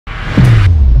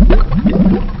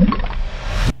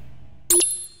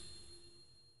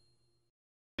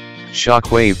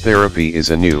Shockwave therapy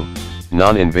is a new,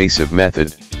 non-invasive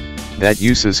method that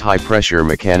uses high-pressure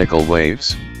mechanical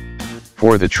waves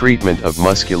for the treatment of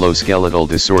musculoskeletal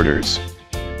disorders.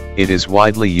 It is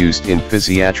widely used in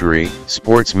physiatry,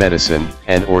 sports medicine,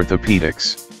 and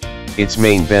orthopedics. Its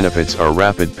main benefits are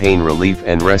rapid pain relief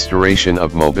and restoration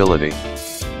of mobility.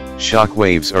 Shock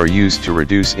waves are used to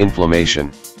reduce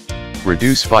inflammation,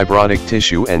 reduce fibrotic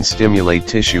tissue and stimulate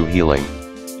tissue healing.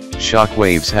 Shock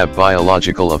waves have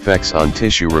biological effects on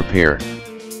tissue repair.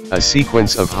 A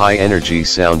sequence of high-energy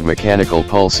sound mechanical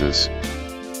pulses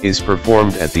is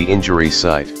performed at the injury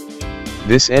site.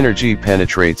 This energy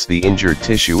penetrates the injured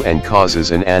tissue and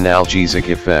causes an analgesic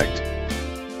effect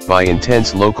by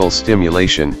intense local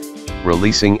stimulation,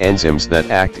 releasing enzymes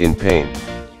that act in pain.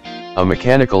 A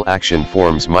mechanical action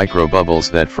forms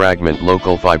microbubbles that fragment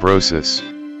local fibrosis.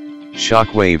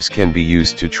 Shock waves can be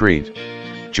used to treat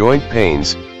joint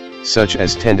pains, such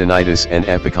as tendinitis and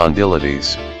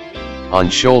epicondylitis, on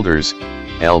shoulders,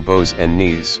 elbows and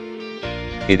knees.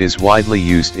 It is widely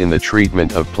used in the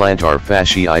treatment of plantar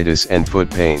fasciitis and foot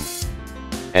pain.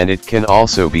 And it can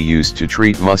also be used to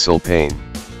treat muscle pain.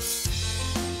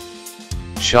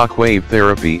 Shockwave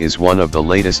therapy is one of the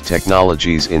latest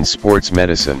technologies in sports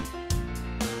medicine.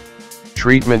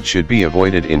 Treatment should be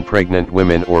avoided in pregnant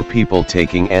women or people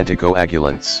taking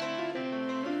anticoagulants.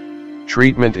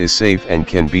 Treatment is safe and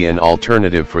can be an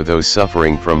alternative for those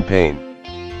suffering from pain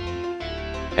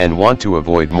and want to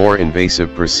avoid more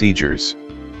invasive procedures.